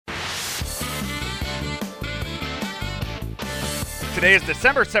Today is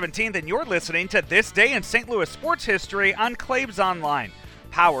December 17th, and you're listening to This Day in St. Louis Sports History on Claves Online,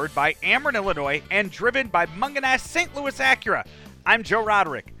 powered by Ameren, Illinois, and driven by Mungenast St. Louis Acura. I'm Joe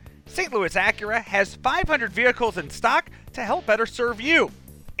Roderick. St. Louis Acura has 500 vehicles in stock to help better serve you.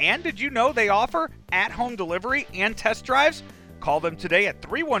 And did you know they offer at-home delivery and test drives? Call them today at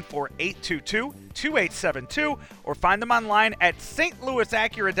 314-822-2872 or find them online at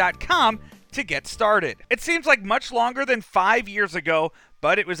stlouisacura.com to get started. It seems like much longer than 5 years ago,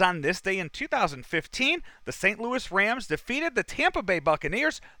 but it was on this day in 2015, the St. Louis Rams defeated the Tampa Bay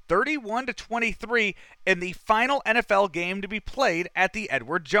Buccaneers 31-23 in the final NFL game to be played at the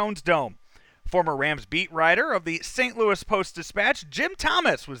Edward Jones Dome. Former Rams beat writer of the St. Louis Post-Dispatch, Jim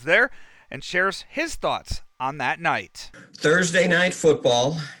Thomas, was there and shares his thoughts on that night. Thursday night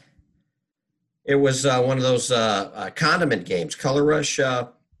football. It was one of those condiment games, color rush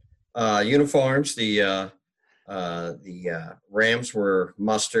uniforms. The Rams were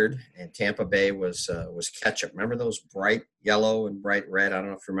mustard, and Tampa Bay was ketchup. Remember those bright yellow and bright red? I don't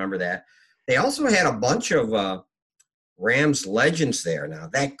know if you remember that. They also had a bunch of Rams legends there. Now,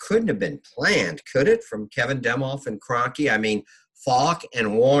 that couldn't have been planned, could it, from Kevin Demoff and Kroenke? I mean, Falk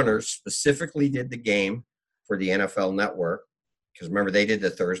and Warner specifically did the game for the NFL Network, because remember, they did the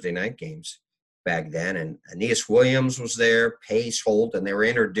Thursday night games back then, and Aeneas Williams was there, Pace, Holt, and they were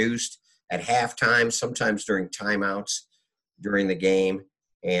introduced at halftime, sometimes during timeouts during the game.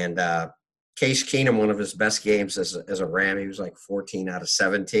 And Case Keenum, one of his best games as a Ram, he was like 14 out of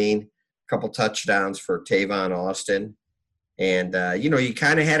 17, a couple touchdowns for Tavon Austin. And, you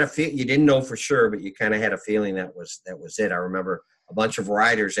kind of had a feel, you didn't know for sure, but you kind of had a feeling that was it. I remember a bunch of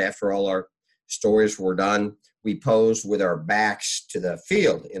writers, after all our stories were done, we posed with our backs to the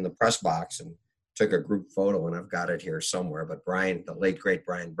field in the press box and took a group photo, and I've got it here somewhere. But Brian, the late, great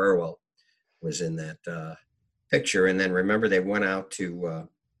Brian Burwell, was in that picture. And then remember, they went out to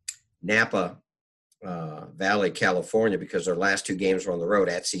Napa Valley, California, because their last two games were on the road,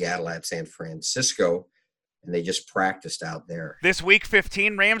 at Seattle, at San Francisco, and they just practiced out there. This Week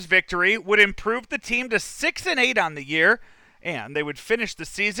 15 Rams victory would improve the team to 6-8 on the year, and they would finish the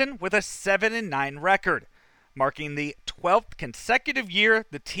season with a 7-9 record, marking the 12th consecutive year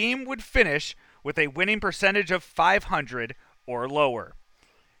the team would finish with a winning percentage of .500 or lower.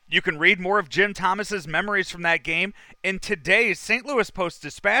 You can read more of Jim Thomas's memories from that game in today's St. Louis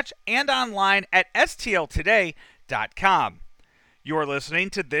Post-Dispatch and online at stltoday.com. You're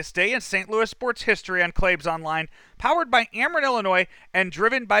listening to This Day in St. Louis Sports History on Claves Online, powered by Ameren, Illinois, and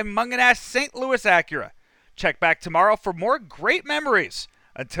driven by Mungenast St. Louis Acura. Check back tomorrow for more great memories.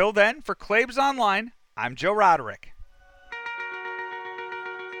 Until then, for Claves Online, I'm Joe Roderick.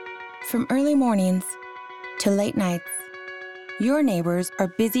 From early mornings to late nights, your neighbors are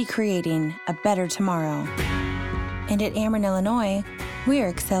busy creating a better tomorrow. And at Ameren, Illinois, we are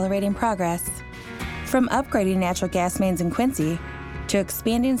accelerating progress. From upgrading natural gas mains in Quincy to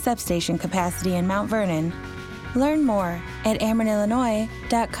expanding substation capacity in Mount Vernon, learn more at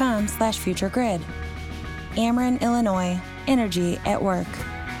amerenillinois.com/futuregrid. Ameren, Illinois, energy at work.